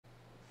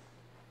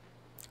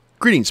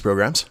Greetings,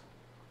 programs.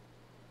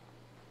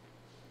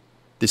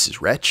 This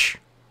is Wretch.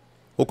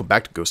 Welcome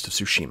back to Ghost of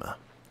Tsushima.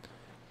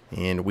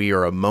 And we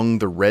are among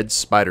the red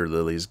spider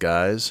lilies,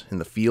 guys, in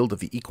the field of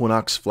the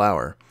Equinox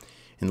flower.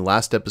 In the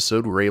last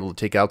episode, we were able to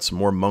take out some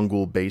more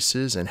Mongol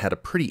bases and had a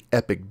pretty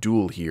epic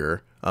duel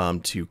here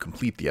to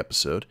complete the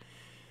episode.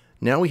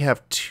 Now we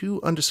have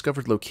two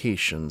undiscovered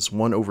locations,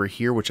 one over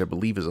here, which I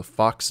believe is a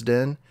fox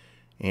den,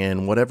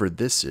 and whatever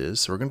this is.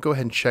 So we're going to go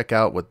ahead and check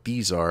out what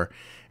these are,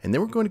 and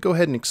then we're going to go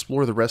ahead and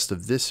explore the rest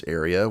of this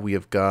area. We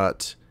have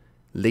got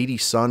Lady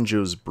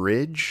Sanjo's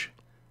Bridge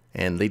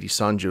and Lady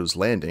Sanjo's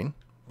Landing,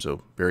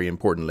 so very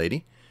important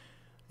lady.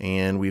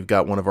 And we've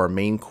got one of our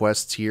main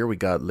quests here. We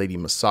got Lady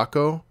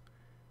Masako,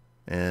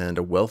 and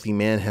a wealthy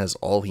man has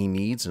all he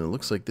needs, and it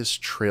looks like this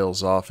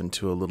trails off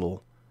into a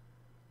little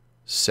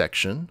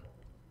section.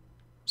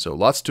 So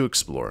lots to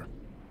explore.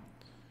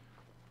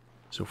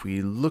 So if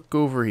we look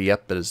over,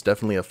 yep, that is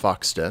definitely a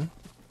fox den.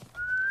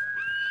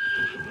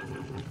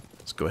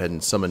 Let's go ahead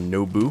and summon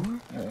Nobu.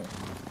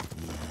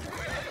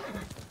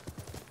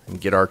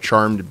 And get our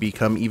charm to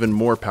become even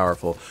more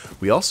powerful.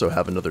 We also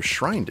have another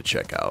shrine to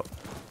check out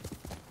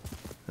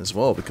as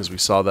well, because we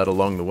saw that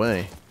along the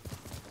way.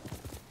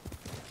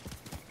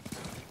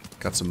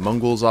 Got some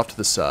Mongols off to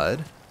the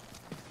side.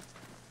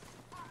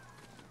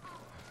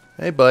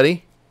 Hey,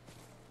 buddy.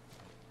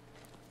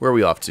 Where are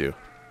we off to?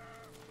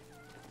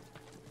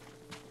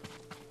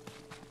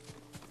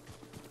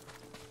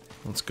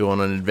 Let's go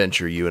on an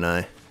adventure, you and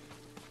I.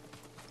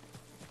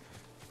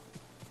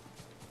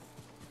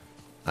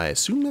 I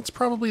assume that's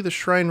probably the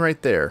shrine right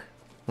there.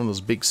 One of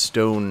those big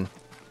stone...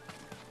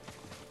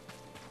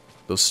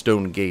 Those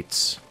stone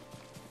gates.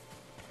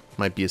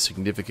 Might be a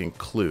significant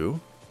clue.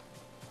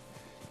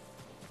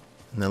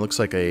 And that looks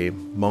like a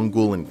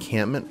Mongol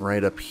encampment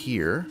right up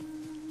here.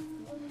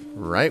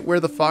 Right where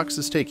the fox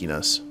is taking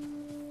us.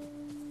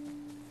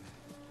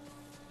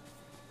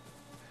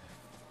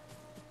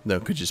 No,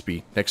 it could just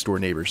be next door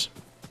neighbors.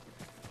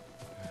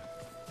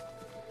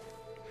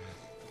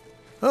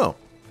 Oh.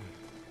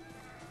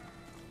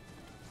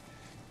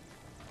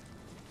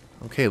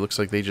 Okay, looks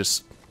like they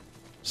just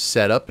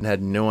set up and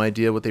had no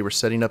idea what they were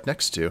setting up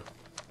next to.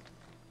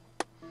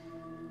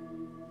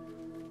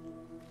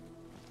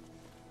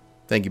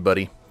 Thank you,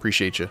 buddy.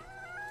 Appreciate you.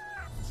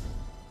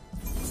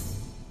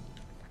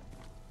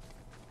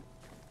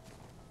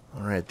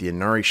 Alright, the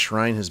Inari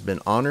Shrine has been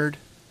honored.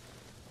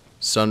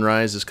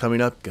 Sunrise is coming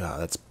up.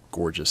 God, that's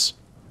gorgeous.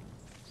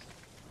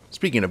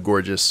 Speaking of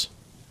gorgeous.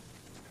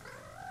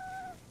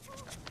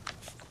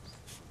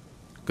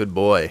 Good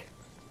boy.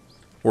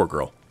 Or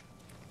girl.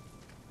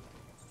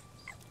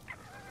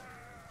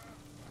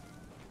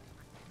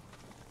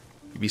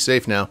 You be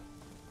safe now.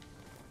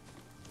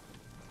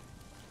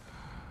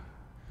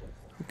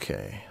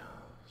 Okay.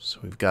 So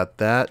we've got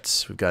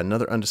that. We've got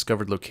another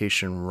undiscovered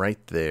location right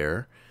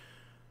there.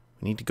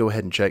 We need to go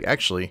ahead and check.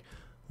 Actually,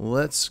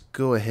 let's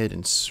go ahead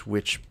and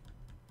switch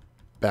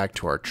back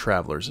to our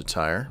traveler's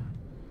attire.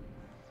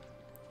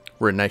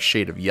 We're a nice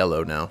shade of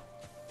yellow now.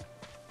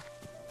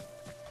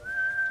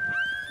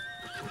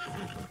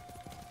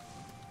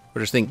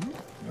 Which I think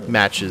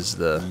matches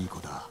the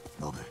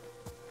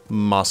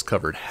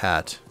moss-covered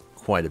hat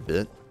quite a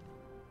bit.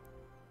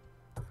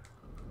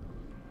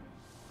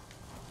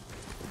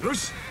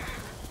 This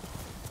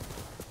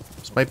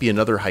might be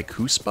another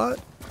haiku spot,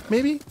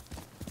 maybe?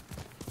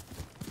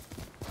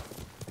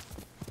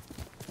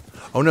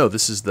 Oh no,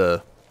 this is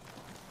the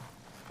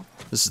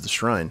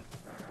shrine.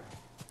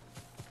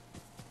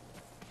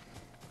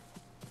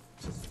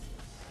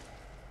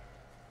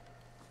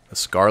 A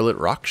Scarlet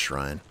Rock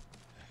shrine.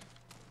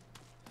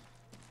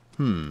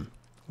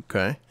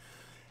 Okay.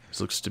 This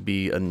looks to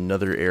be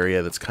another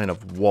area that's kind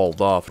of walled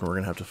off, and we're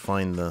going to have to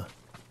find the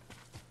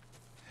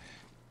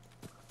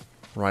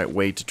right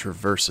way to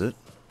traverse it.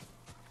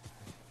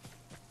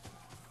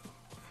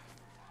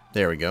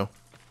 There we go.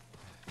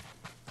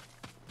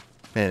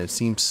 Man, it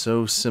seems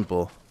so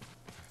simple.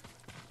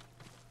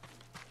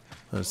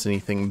 But it's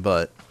anything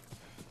but.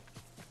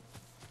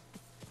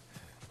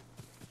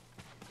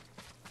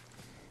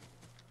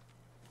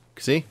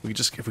 See?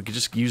 If we could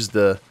just use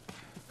the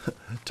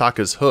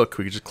Taka's hook,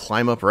 we could just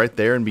climb up right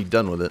there and be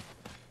done with it.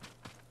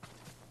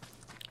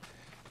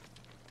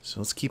 So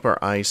let's keep our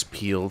eyes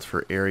peeled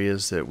for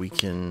areas that we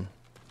can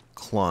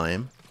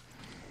climb.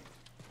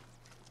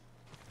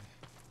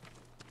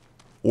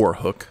 Or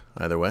hook,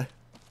 either way.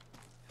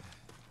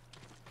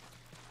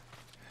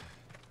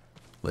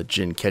 Let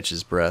Jin catch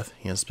his breath.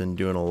 He has been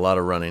doing a lot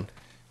of running.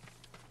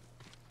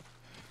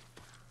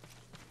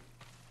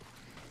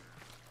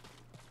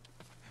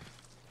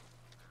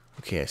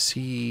 Okay, I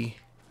see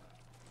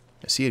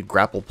a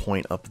grapple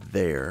point up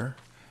there.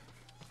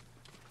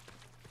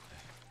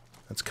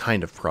 That's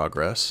kind of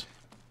progress.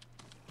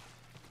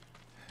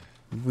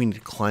 Maybe we need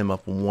to climb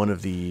up one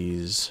of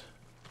these.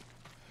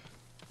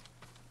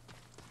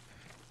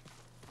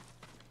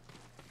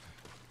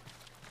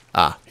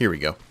 Ah, here we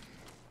go.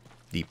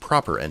 The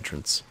proper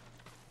entrance.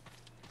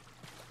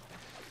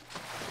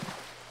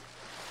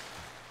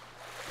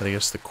 But I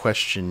guess the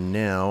question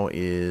now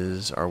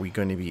is, are we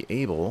going to be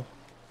able...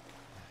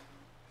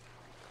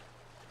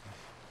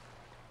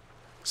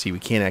 See, we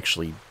can't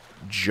actually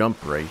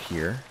jump right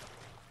here.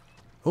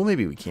 Oh,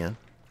 maybe we can.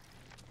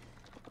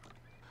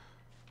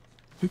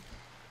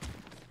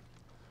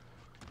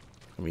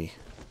 We...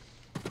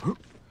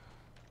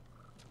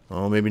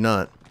 Oh, maybe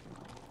not.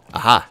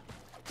 Aha!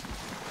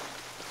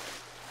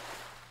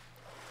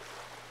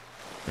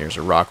 There's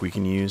a rock we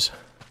can use.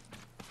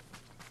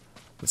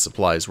 The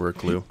supplies were a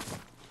clue.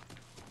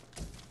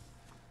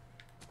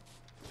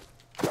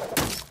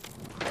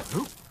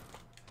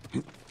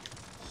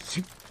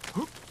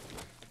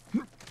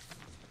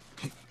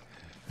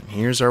 And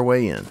here's our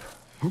way in.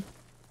 I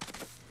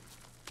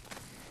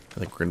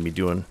think we're going to be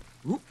doing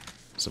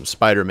some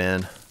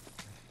Spider-Man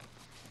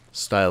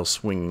style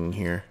swinging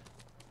here.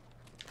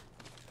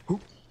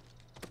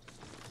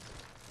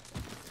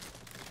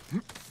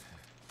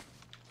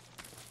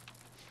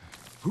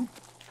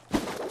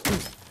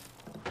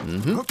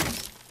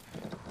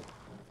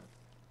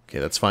 Okay,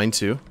 that's fine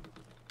too.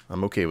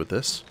 I'm okay with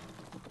this.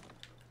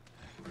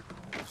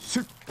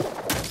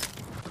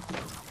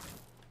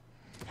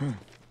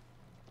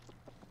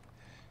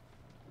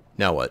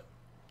 Now what?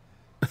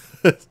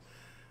 I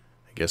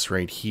guess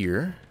right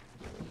here.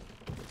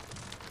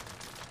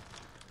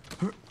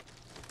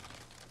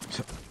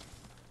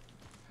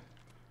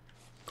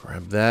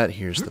 Grab that.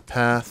 Here's the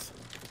path.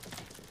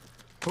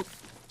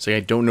 See, I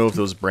don't know if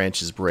those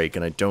branches break,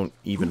 and I don't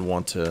even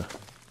want to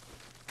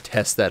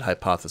test that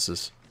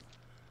hypothesis.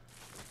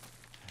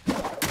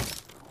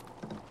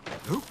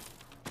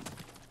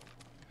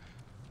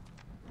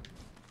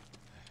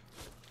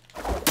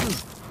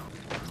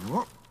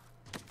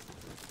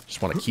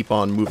 Just want to keep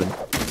on moving.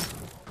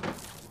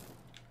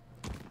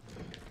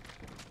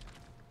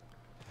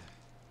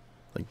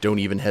 Like, don't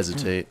even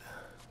hesitate.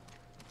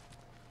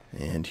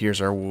 And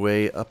here's our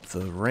way up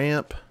the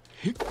ramp.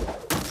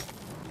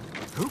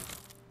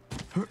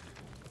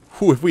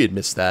 Whew, if we had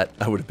missed that,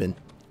 I would have been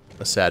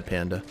a sad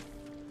panda.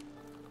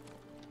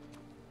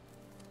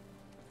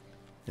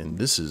 And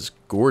this is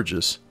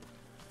gorgeous.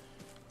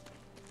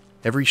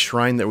 Every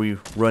shrine that we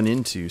run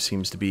into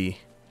seems to be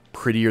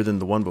prettier than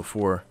the one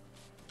before.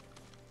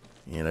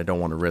 And I don't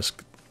want to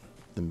risk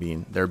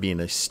there being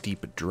a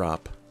steep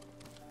drop.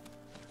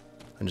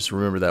 I just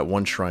remember that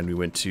one shrine we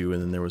went to,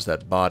 and then there was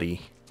that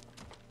body.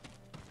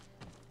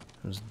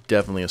 There's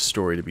definitely a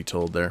story to be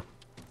told there.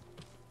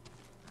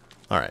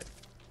 Alright.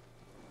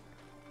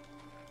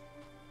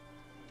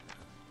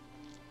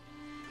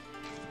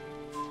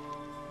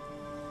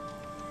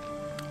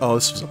 Oh,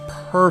 this was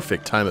a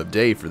perfect time of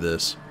day for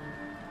this.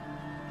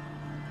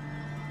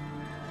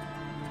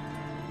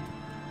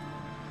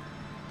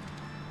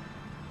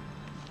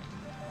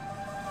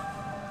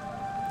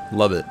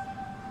 Love it.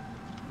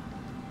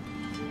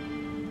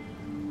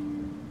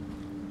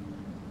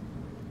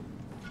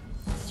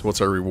 So what's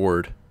our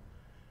reward?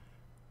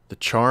 The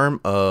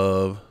Charm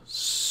of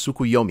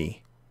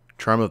Tsukuyomi.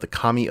 Charm of the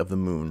Kami of the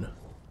Moon.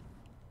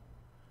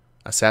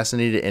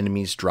 Assassinated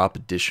enemies drop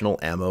additional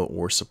ammo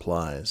or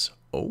supplies.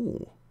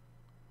 Oh.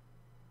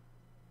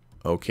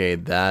 Okay,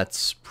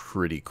 that's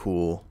pretty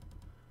cool.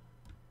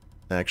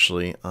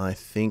 Actually, I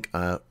think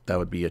that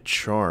would be a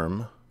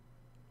charm.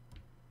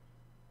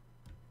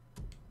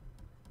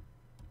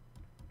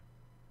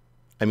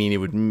 I mean, it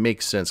would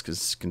make sense,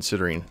 because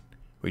considering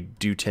we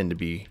do tend to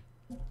be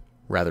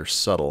rather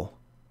subtle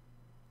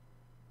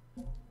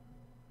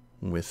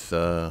with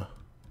the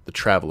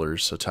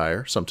traveler's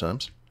attire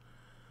sometimes.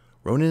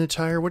 Ronin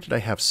attire, what did I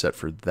have set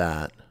for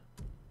that?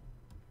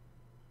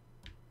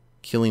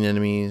 Killing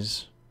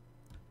enemies.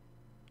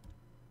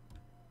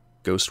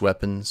 Ghost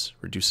weapons,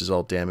 reduces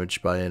all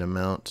damage by an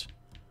amount.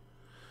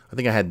 I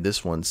think I had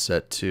this one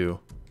set too.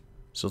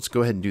 So let's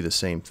go ahead and do the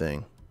same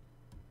thing.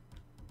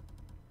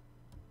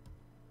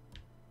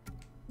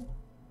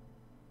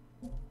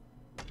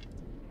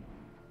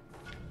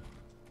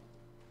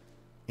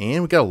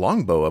 And we got a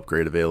longbow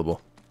upgrade available.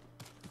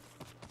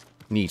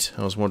 Neat.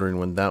 I was wondering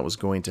when that was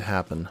going to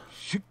happen.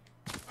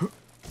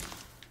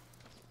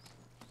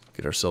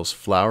 Get ourselves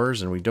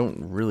flowers, and we don't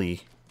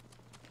really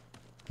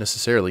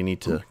necessarily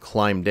need to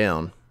climb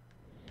down.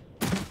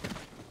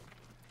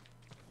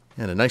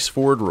 And a nice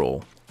forward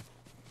roll.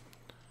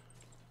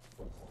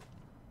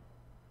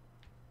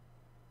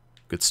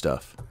 Good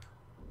stuff.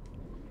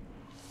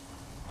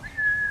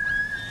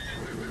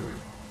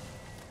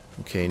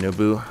 Okay,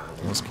 Nobu,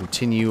 let's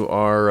continue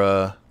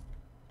our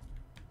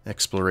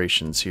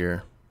explorations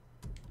here.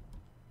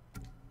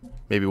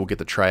 Maybe we'll get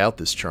to try out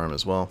this charm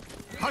as well.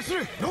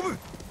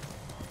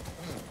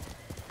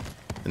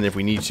 And if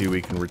we need to,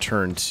 we can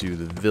return to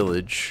the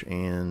village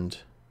and...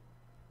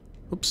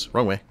 Oops,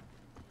 wrong way.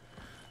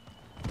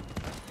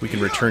 We can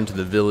return to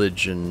the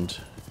village and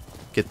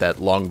get that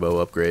longbow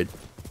upgrade.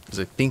 Because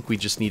I think we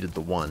just needed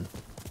the one.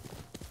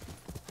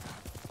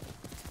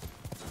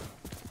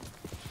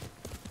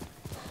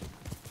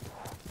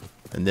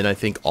 And then I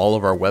think all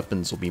of our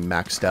weapons will be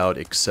maxed out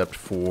except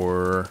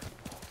for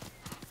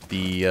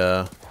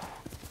the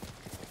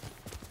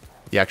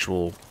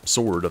actual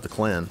sword of the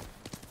clan.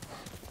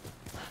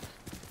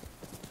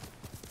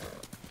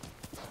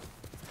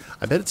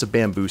 I bet it's a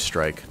bamboo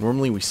strike.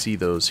 Normally we see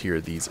those here,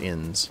 these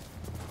inns.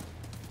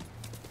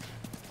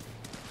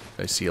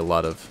 I see a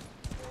lot of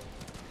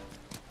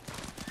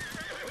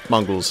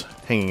Mongols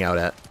hanging out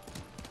at.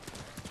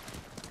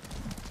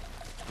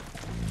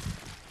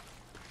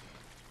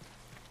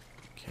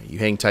 Okay, you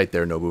hang tight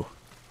there, Nobu.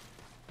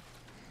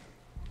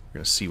 We're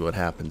gonna see what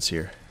happens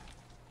here.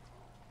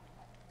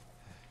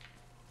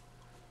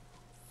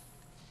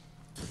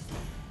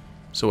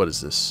 So what is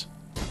this?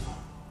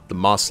 The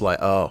moss light.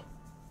 Oh.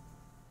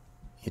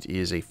 It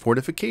is a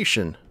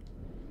fortification.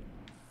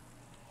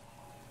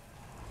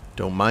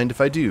 Don't mind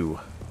if I do.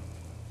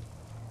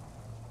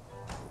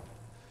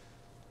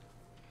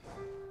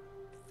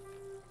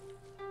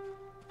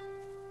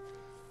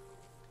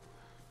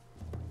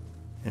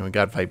 And we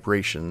got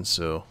vibration,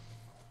 so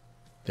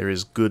there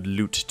is good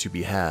loot to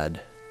be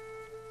had.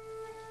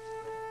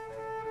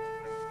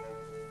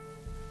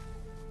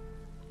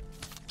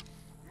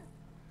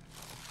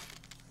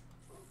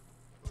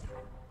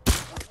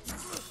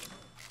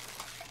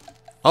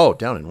 Oh,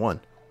 down in one.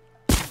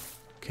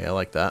 Okay, I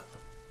like that.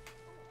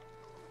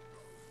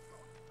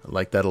 I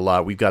like that a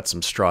lot. We've got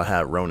some Straw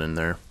Hat Ronin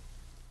there.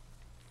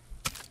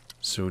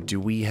 So do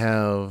we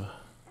have...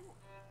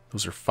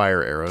 Those are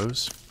fire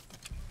arrows.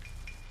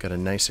 Got a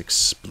nice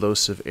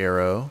explosive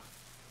arrow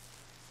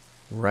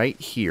right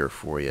here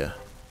for you.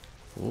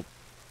 Oop.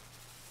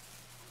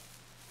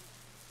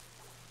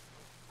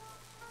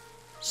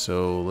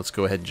 So let's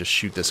go ahead and just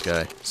shoot this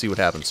guy. See what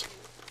happens.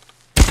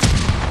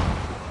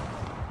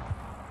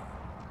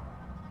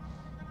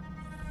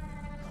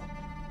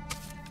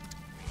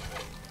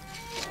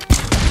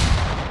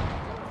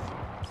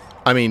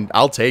 I mean,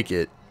 I'll take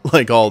it,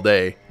 like, all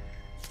day.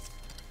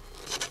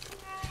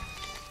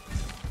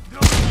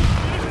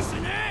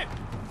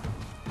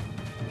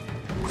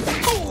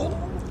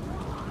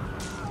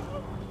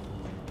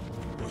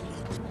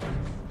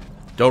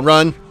 Don't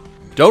run!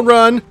 Don't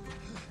run!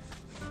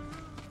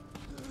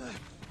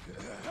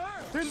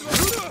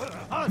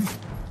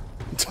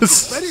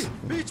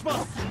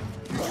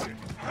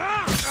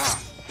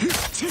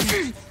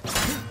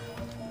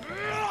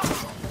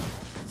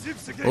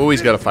 Oh,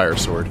 he's got a fire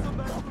sword.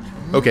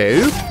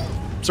 Okay, oop.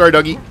 Sorry,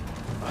 doggy.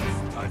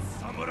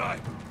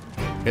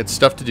 It's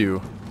stuff to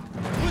do.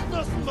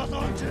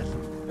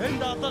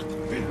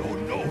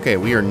 Okay,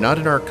 we are not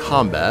in our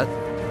combat.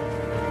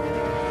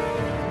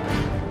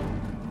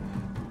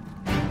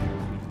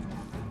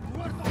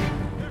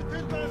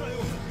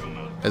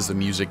 As the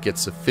music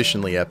gets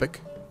sufficiently epic.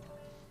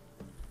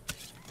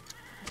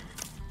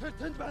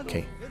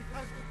 Okay.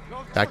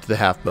 Back to the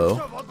half bow.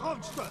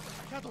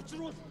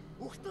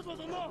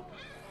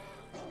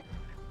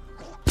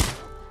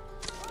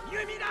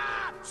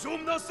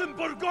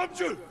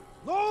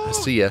 I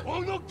see ya.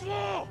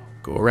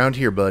 Go around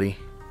here, buddy.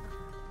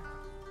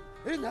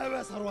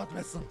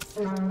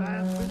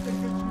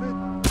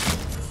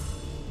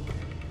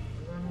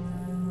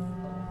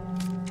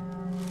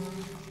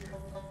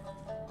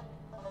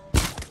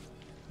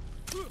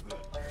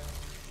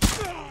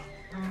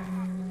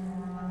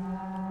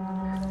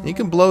 You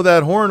can blow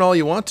that horn all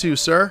you want to,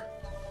 sir.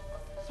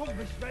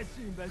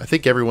 I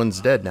think everyone's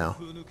dead now.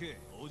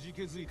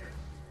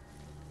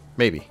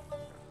 Maybe.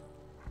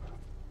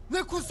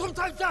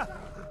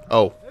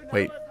 Oh,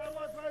 wait.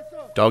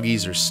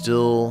 Doggies are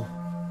still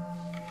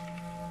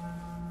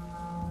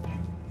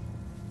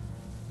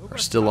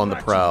on the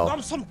prowl.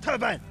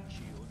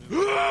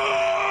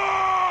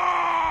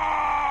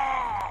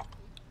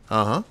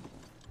 Uh-huh.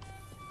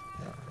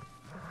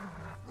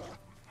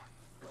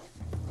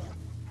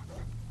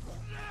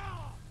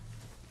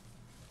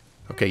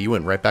 Okay, you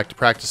went right back to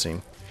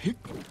practicing.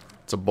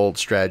 It's a bold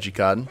strategy,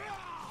 Cotton.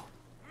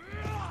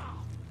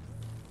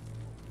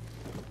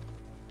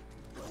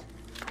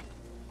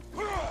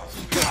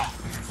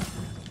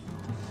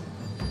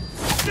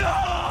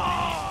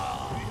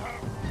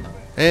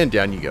 And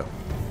down you go.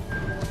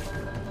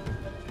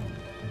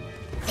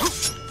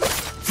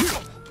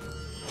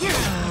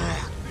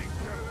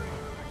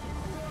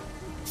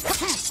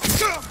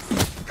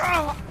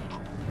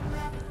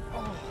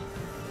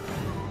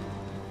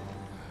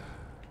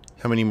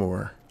 How many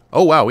more?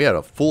 Oh wow, we had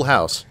a full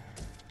house.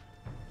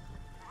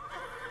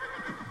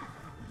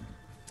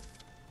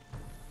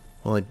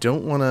 Well, I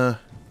don't want to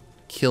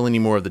kill any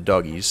more of the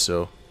doggies,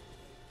 so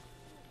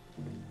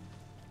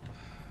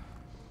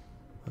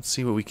let's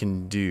see what we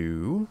can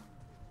do.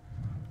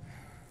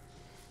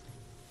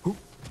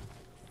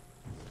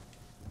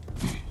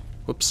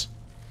 Whoops.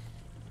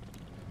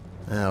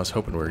 I was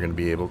hoping we were going to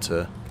be able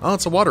to... Oh,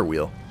 it's a water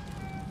wheel.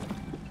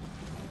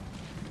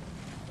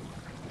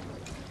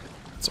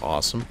 That's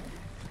awesome.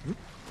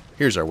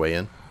 Here's our way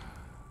in.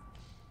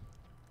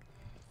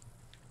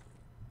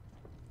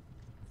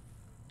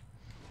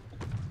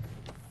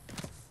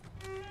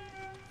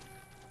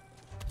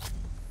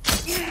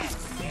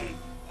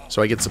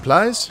 So I get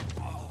supplies?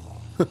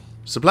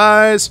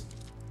 Supplies!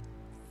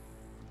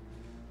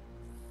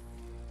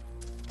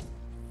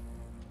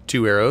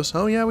 2 arrows.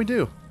 Oh yeah, we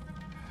do.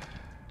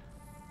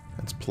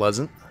 That's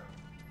pleasant.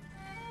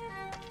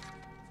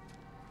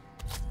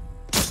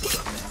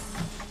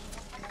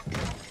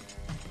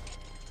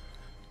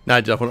 Now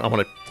I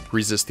want to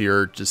resist the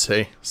urge to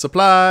say,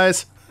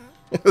 supplies!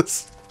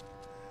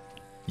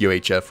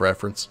 UHF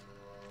reference.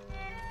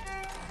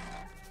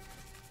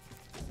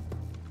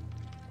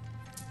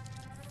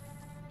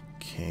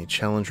 Okay,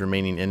 challenge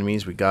remaining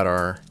enemies. We got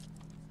our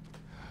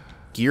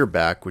gear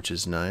back, which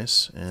is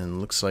nice.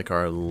 And looks like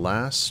our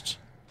last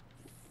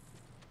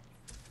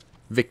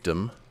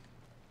victim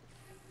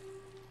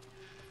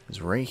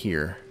is right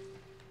here.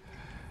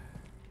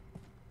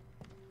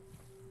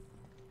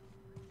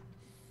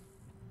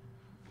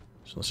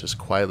 So let's just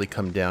quietly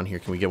come down here.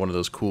 Can we get one of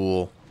those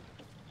cool...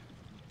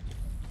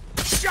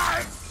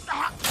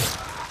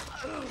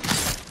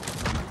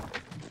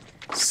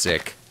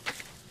 Sick.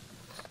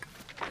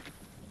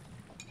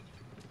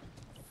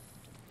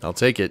 I'll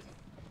take it.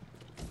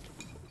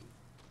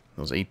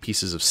 Those 8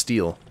 pieces of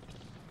steel.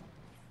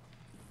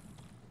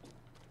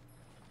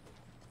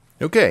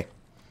 Okay.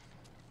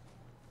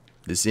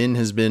 This inn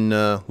has been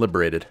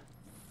liberated.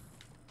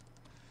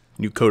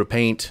 New coat of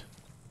paint.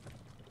 A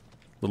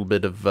little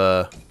bit of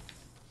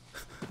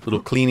little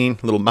cleaning,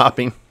 little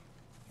mopping.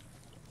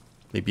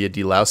 Maybe a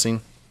delousing.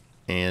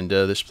 And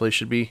this place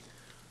should be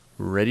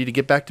ready to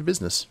get back to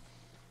business.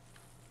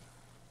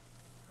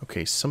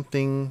 Okay,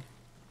 something...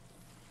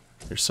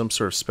 There's some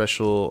sort of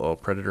special... Oh,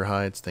 predator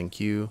hides, thank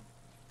you.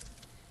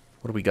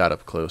 What do we got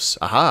up close?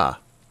 Aha!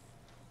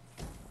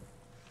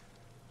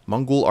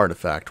 Mongol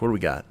artifact. What do we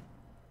got?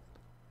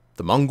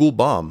 The Mongol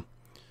bomb.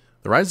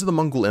 The rise of the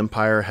Mongol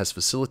Empire has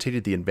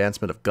facilitated the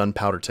advancement of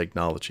gunpowder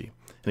technology.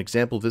 An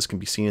example of this can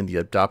be seen in the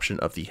adoption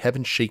of the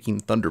heaven-shaking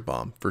thunder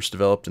bomb, first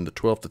developed in the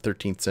 12th to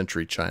 13th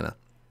century China.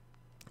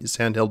 This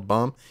handheld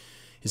bomb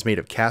is made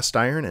of cast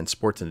iron and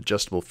sports an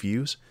adjustable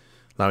fuse,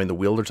 allowing the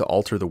wielder to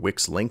alter the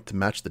wick's length to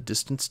match the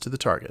distance to the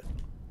target.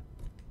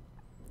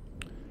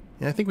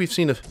 Yeah, I think we've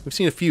seen a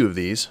few of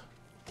these.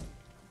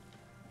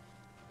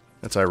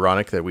 That's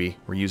ironic that we're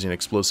using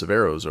explosive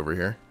arrows over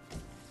here.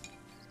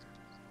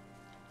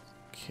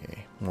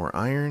 Okay, more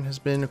iron has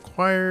been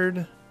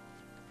acquired.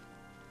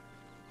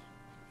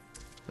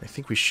 I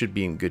think we should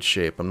be in good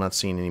shape. I'm not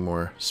seeing any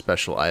more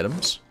special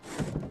items.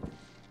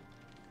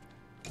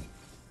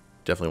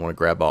 Definitely want to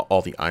grab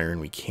all the iron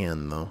we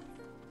can, though.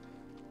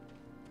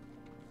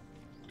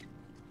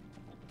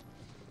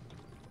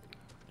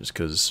 Just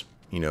because,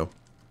 you know,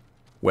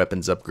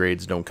 weapons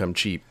upgrades don't come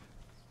cheap.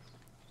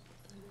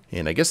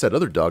 And I guess that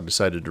other dog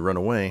decided to run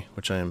away,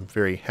 which I am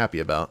very happy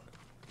about.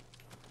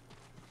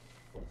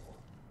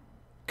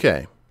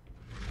 Okay.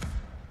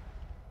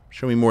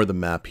 Show me more of the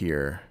map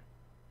here.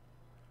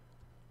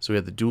 So we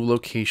have the dual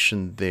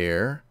location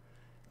there.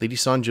 Lady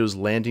Sanjo's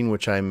Landing,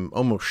 which I'm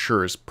almost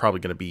sure is probably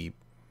going to be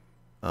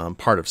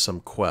part of some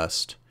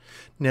quest.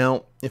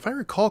 Now, if I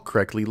recall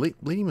correctly,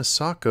 Lady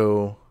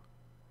Masako,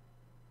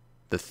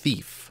 the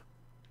thief,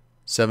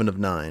 7 of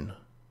 9.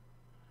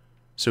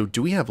 So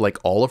do we have like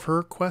all of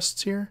her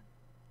quests here?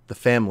 The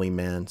family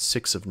man,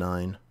 6 of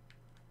 9.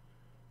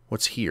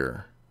 What's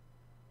here?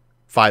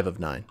 5 of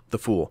 9. The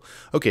fool.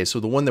 Okay,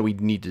 so the one that we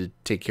need to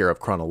take care of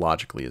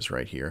chronologically is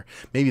right here.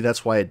 Maybe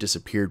that's why it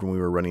disappeared when we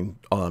were running,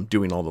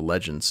 doing all the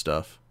legend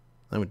stuff.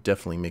 That would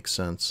definitely make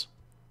sense.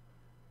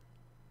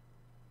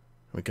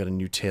 We got a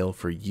new tale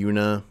for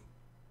Yuna.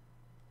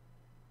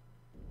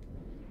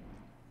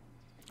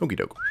 Okie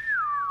doke.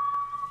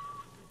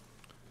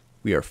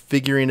 We are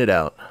figuring it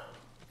out.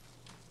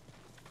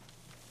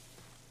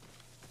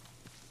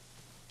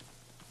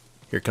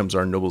 Here comes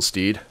our noble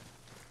steed.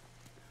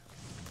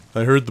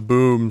 I heard the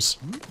booms.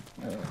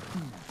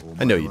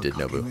 I know you did,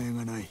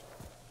 Nobu.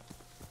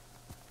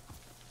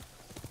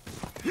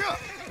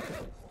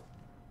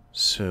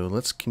 So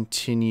let's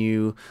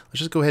continue. Let's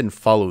just go ahead and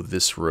follow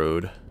this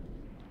road.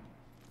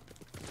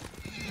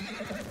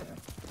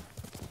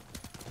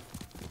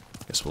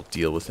 Guess we'll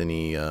deal with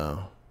any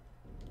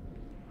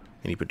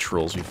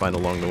patrols we find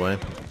along the way.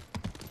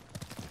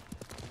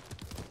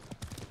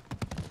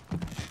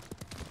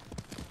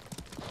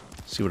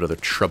 See what other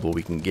trouble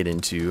we can get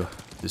into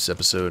this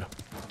episode.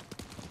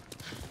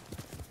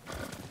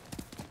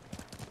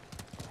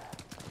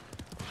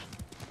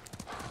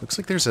 Looks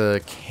like there's a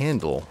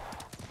candle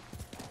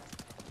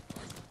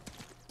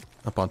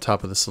up on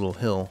top of this little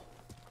hill.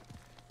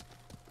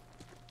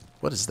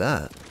 What is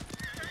that?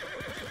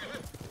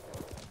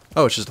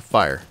 Oh, it's just a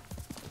fire.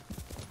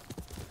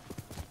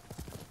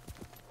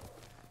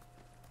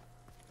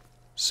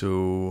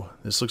 So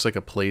this looks like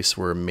a place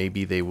where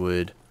maybe they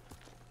would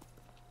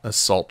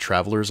assault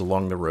travelers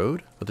along the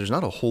road, but there's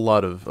not a whole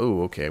lot of...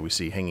 Oh, okay, we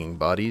see hanging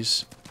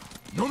bodies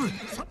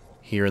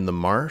here in the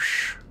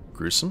marsh.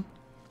 Gruesome.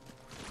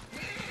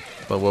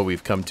 But what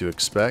we've come to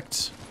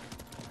expect.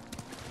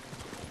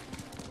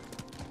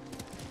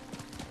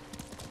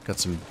 Got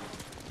some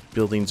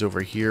buildings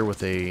over here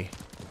with a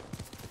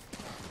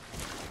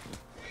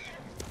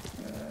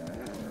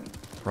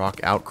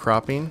rock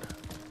outcropping.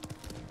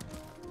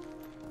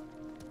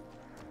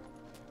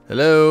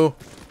 Hello?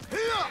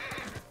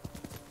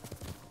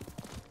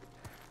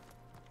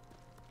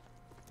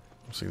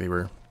 Looks like they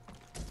were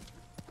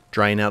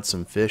drying out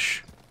some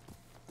fish.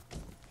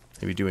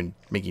 Maybe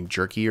making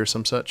jerky or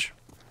some such.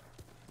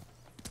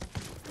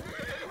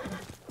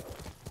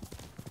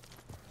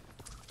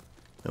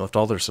 They left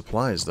all their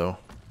supplies, though.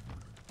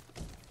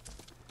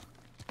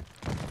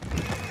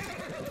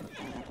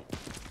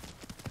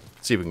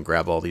 Let's see if we can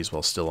grab all these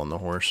while still on the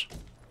horse.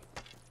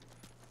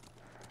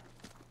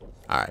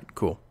 Alright,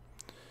 cool.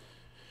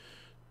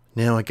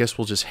 Now I guess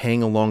we'll just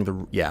hang along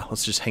the... Yeah,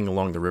 let's just hang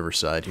along the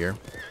riverside here.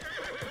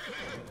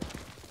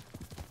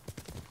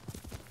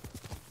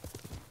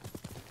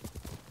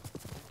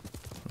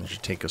 That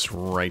should take us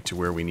right to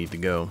where we need to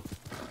go.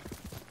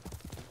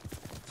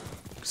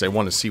 Because I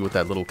want to see what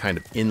that little kind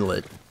of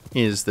inlet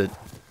is that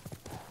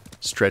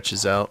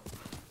stretches out.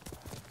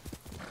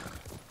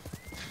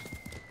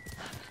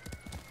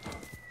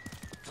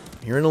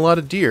 Hearing a lot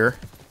of deer.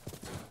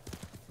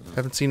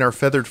 Haven't seen our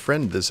feathered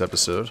friend this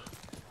episode,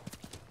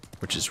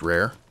 which is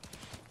rare.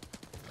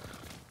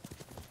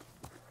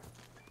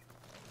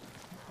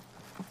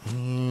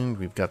 And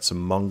we've got some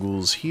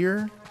Mongols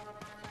here.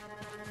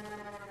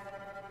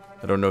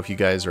 I don't know if you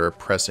guys are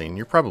oppressing.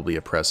 You're probably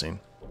oppressing.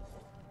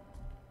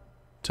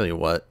 Tell you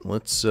what,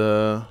 let's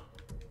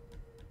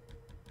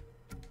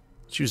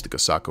use the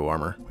Kosako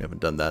armor. We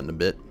haven't done that in a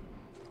bit.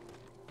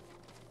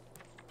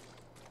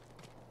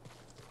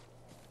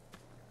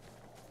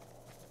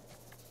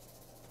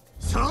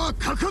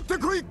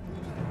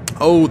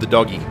 Oh, the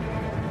doggy.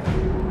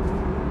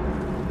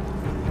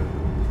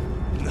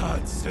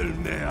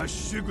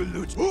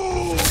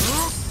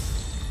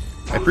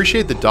 I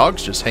appreciate the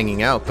dogs just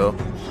hanging out, though.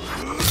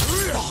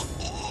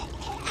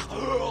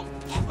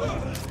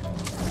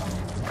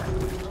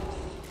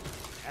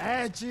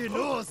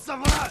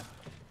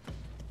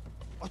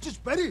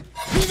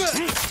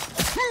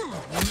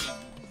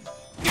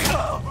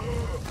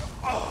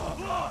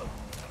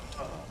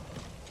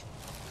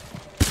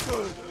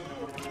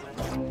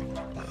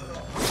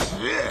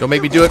 Don't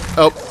make me do it.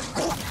 Oh.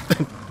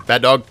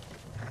 Bad dog.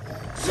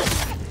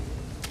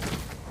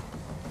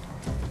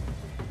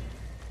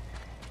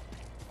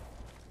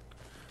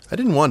 I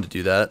didn't want to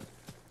do that.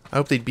 I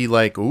hope they'd be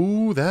like,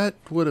 ooh, that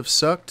would have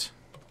sucked.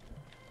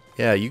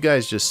 Yeah, you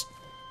guys just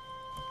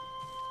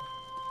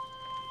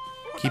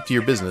keep to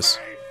your business.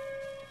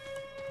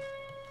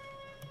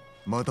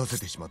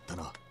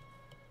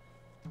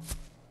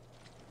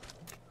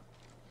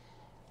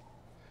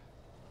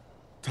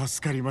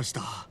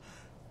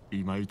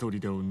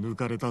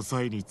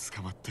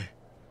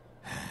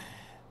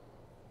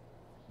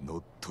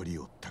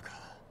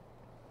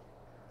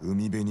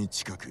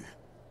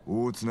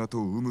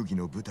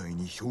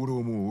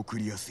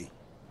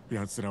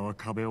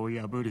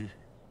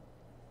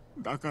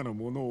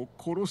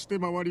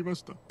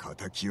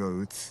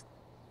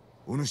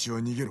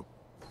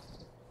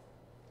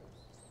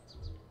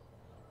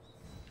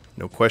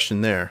 No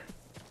question there.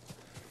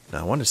 Now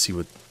I want to see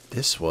what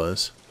this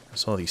was. I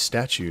saw these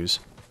statues.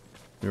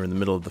 We were in the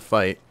middle of the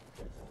fight.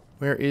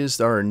 Where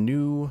is our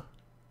new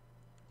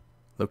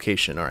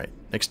location? Alright,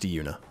 next to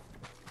Yuna.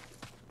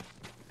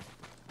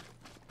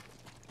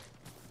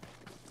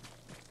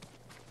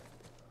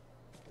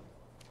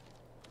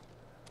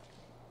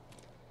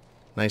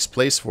 Nice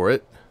place for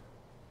it.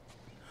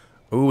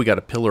 Ooh, we got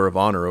a pillar of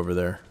honor over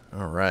there.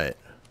 Alright.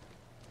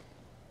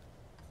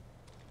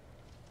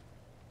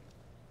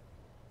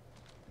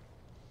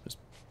 Just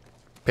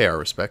pay our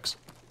respects.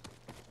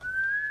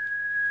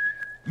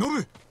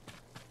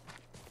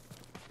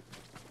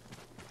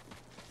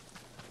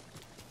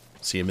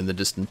 See him in the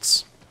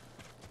distance.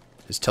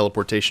 His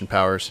teleportation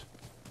powers.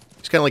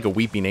 He's kind of like a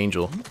weeping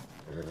angel.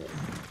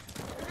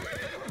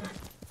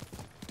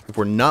 If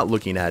we're not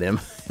looking at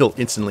him, he'll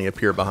instantly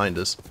appear behind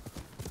us.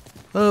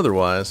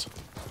 Otherwise...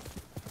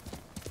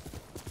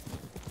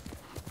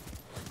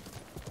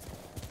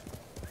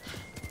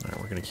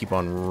 Alright, we're going to keep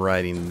on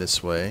riding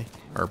this way.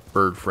 Our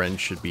bird friend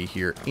should be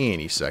here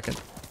any second.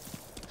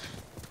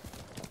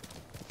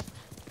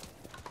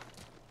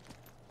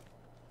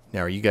 Now,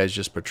 are you guys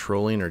just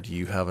patrolling, or do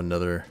you have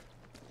another...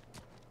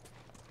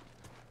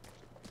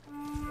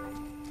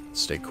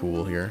 Stay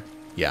cool here.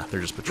 Yeah,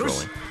 they're just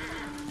patrolling.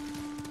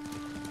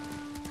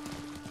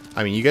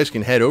 I mean, you guys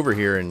can head over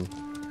here and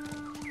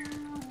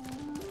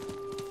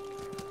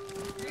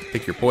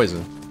pick your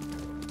poison.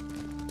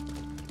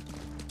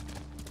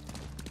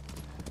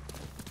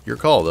 Your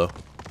call, though.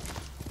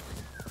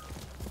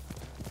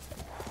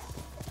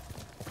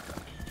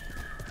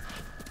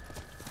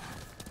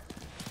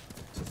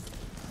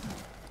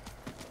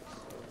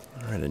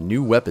 Alright, a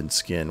new weapon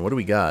skin. What do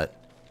we got?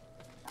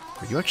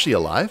 Are you actually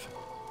alive?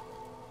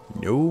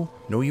 No,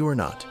 no you are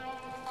not.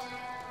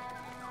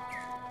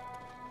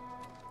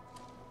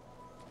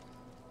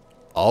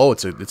 Oh,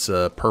 it's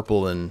a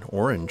purple and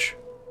orange.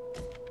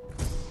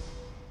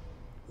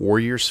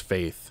 Warrior's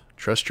Faith.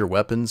 Trust your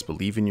weapons,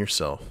 believe in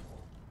yourself.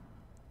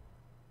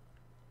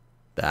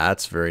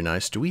 That's very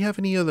nice. Do we have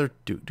any other...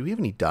 Do we have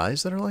any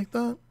dyes that are like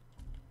that?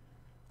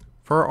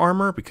 For our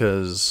armor?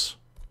 Because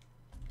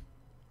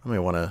I may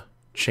want to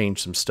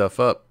change some stuff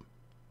up.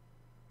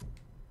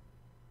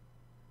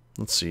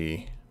 Let's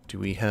see. Do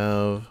we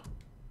have...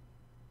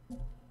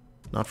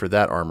 Not for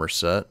that armor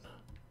set.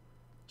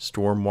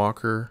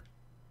 Stormwalker.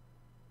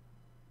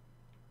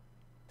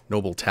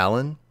 Noble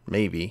Talon?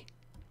 Maybe.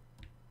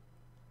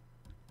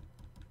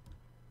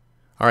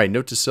 Alright,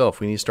 note to self,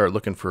 we need to start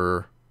looking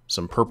for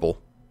some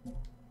purple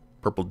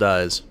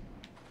dyes.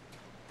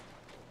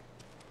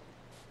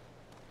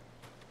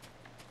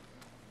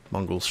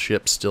 Mongol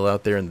ship still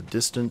out there in the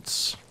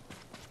distance.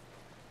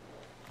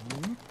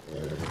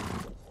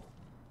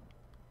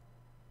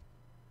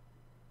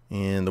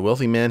 And the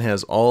wealthy man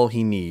has all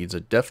he needs. I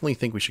definitely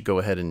think we should go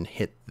ahead and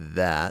hit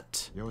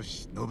that.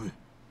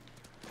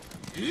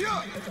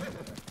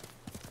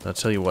 I'll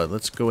tell you what,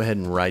 let's go ahead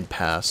and ride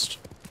past.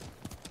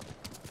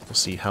 We'll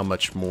see how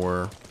much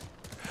more...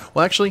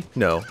 Well, actually,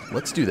 no.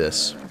 Let's do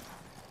this.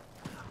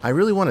 I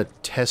really want to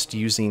test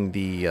using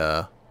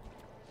the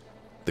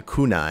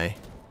kunai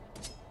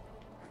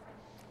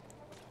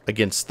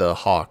against the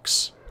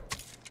hawks.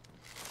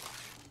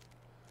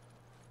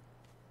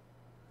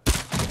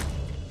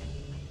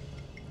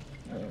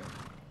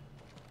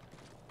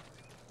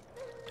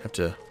 Have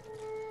to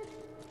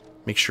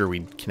make sure we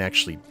can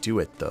actually do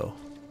it, though.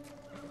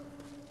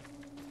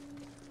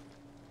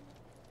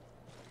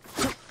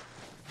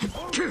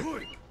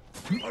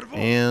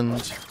 And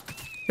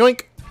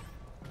yoink!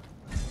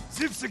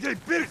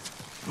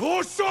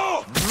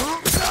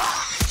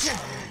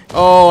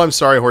 Oh, I'm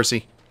sorry,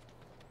 horsey.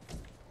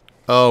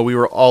 Oh, we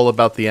were all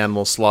about the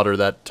animal slaughter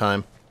that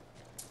time.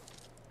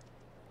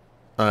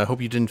 I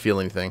hope you didn't feel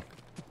anything.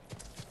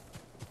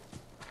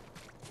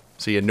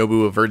 See,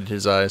 Nobu averted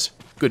his eyes.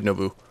 Good,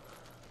 Nobu.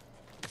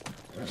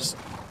 Just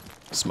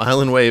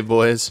smile and wave,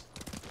 boys.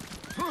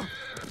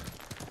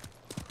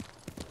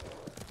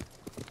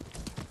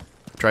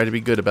 Try to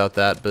be good about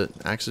that, but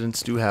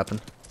accidents do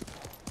happen.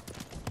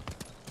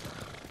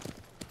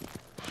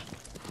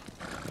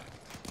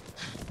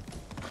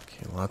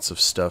 Okay, lots of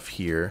stuff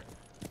here.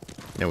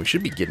 Now we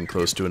should be getting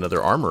close to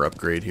another armor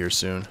upgrade here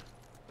soon.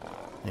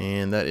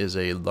 And that is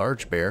a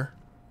large bear.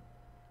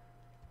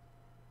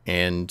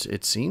 And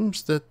it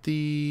seems that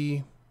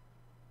the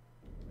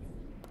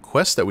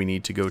quest that we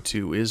need to go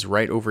to is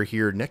right over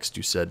here next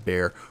to said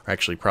bear. Or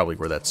actually, probably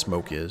where that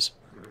smoke is.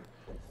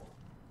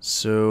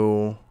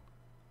 So...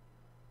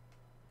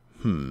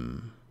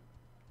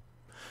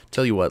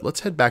 Tell you what, let's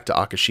head back to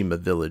Akashima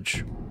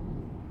Village.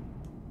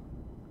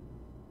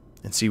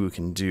 And see what we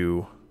can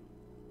do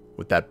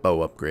with that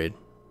bow upgrade.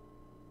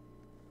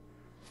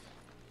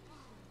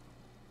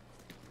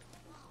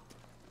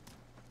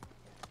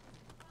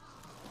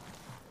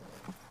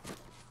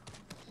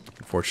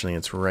 Unfortunately,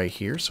 it's right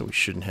here, so we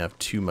shouldn't have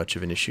too much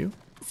of an issue.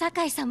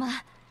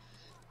 Sakai-sama.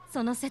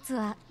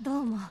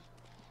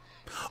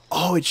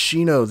 Oh, it's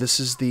Shino. This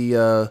is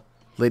the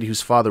lady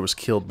whose father was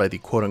killed by the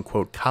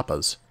quote-unquote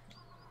kappas.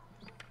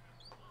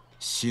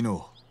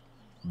 Shino,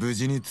 無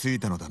事に着い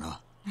たのだな。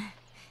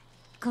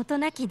事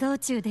なき道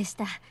中でし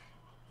た。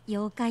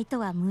妖怪と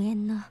は無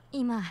縁の。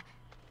今、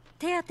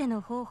手当ての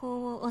方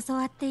法を教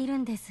わっている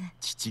んです。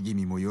父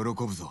君も喜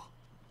ぶぞ。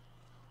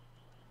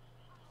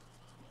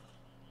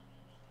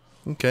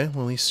Okay,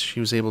 well, at least she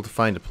was able to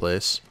find a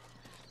place.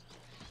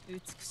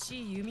 美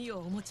しい弓を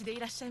お持ちでい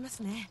らっしゃいま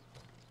すね。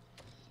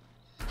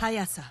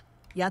速さ、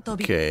雇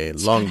び。 Okay,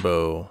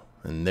 longbow.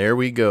 And there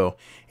we go.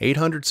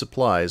 800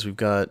 supplies. We've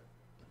got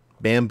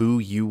bamboo,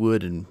 yew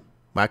wood, and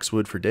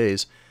waxwood for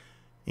days.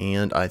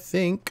 And I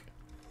think...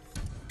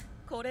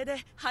 これ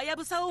でハヤ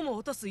ブサをも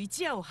落とす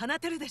一夜を放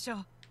てるでしょ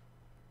う。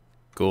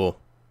 Cool.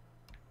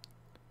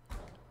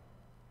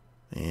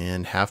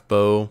 And half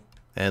bow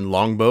and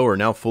longbow are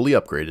now fully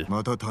upgraded.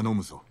 また頼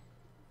むぞ。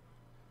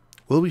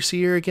 Will we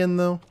see her again,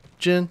 though,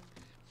 Jin?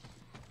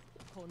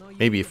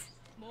 Maybe if...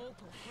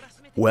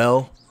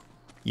 Well,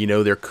 you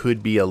know, there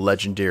could be a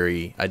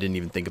legendary... I didn't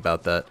even think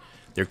about that.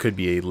 There could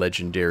be a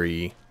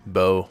legendary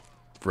bow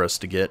for us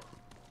to get.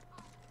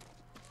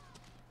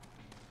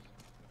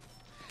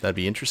 That'd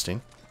be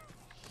interesting.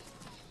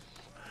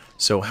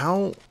 So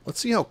how... Let's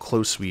see how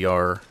close we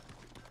are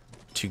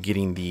to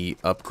getting the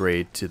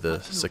upgrade to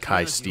the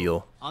Sakai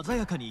steel. Okay,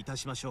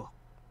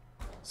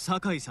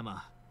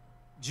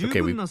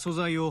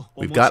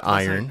 we've got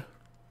iron.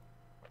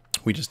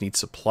 We just need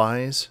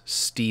supplies,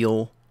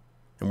 steel,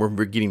 and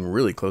we're getting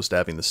really close to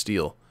having the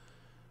steel.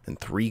 And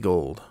 3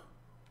 gold.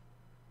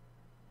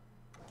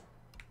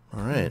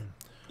 Alright.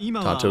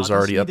 Tonto's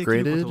already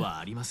upgraded.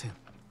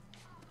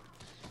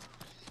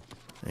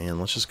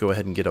 And let's just go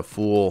ahead and get a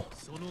full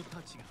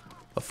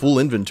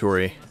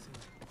inventory.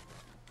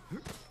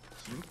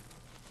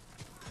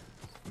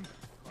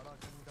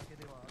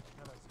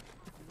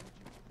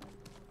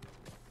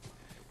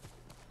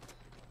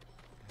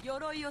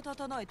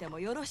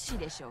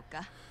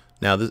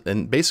 Now,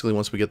 and basically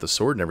once we get the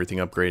sword and everything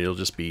upgraded, it'll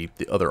just be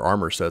the other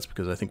armor sets,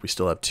 because I think we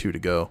still have 2 to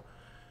go.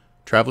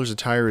 Traveler's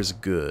attire is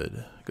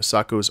good.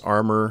 Gasako's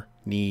armor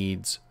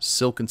needs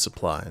silk and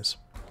supplies.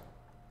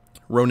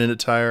 Ronin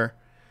attire,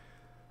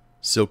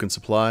 silk and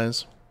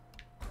supplies.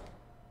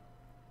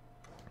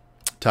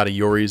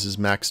 Tadayori's is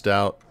maxed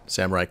out.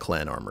 Samurai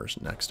clan armor is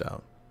maxed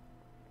out.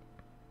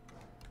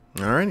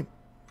 Alrighty.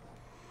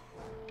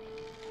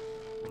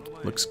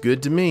 Looks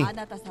good to me.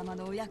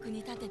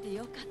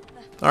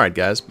 Alright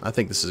guys, I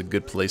think this is a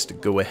good place to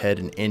go ahead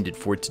and end it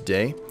for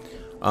today.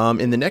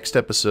 In the next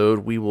episode,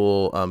 we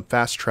will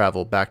fast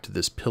travel back to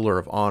this Pillar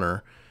of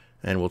Honor,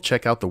 and we'll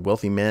check out the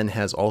Wealthy Man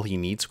Has All He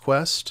Needs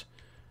quest,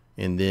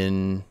 and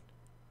then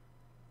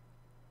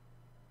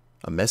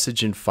A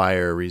Message in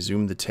Fire,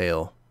 Resume the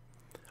Tale.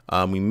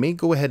 We may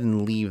go ahead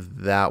and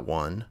leave that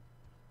one,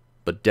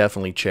 but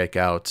definitely check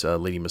out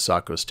Lady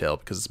Masako's tale,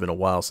 because it's been a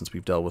while since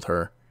we've dealt with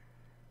her.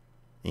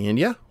 And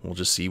yeah, we'll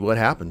just see what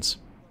happens.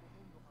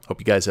 Hope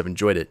you guys have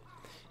enjoyed it.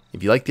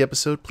 If you liked the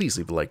episode, please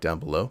leave a like down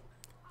below.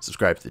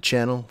 Subscribe to the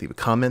channel, leave a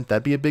comment,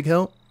 that'd be a big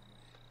help.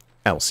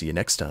 I will see you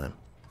next time.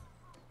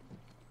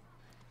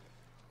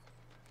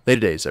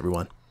 Later days,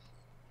 everyone.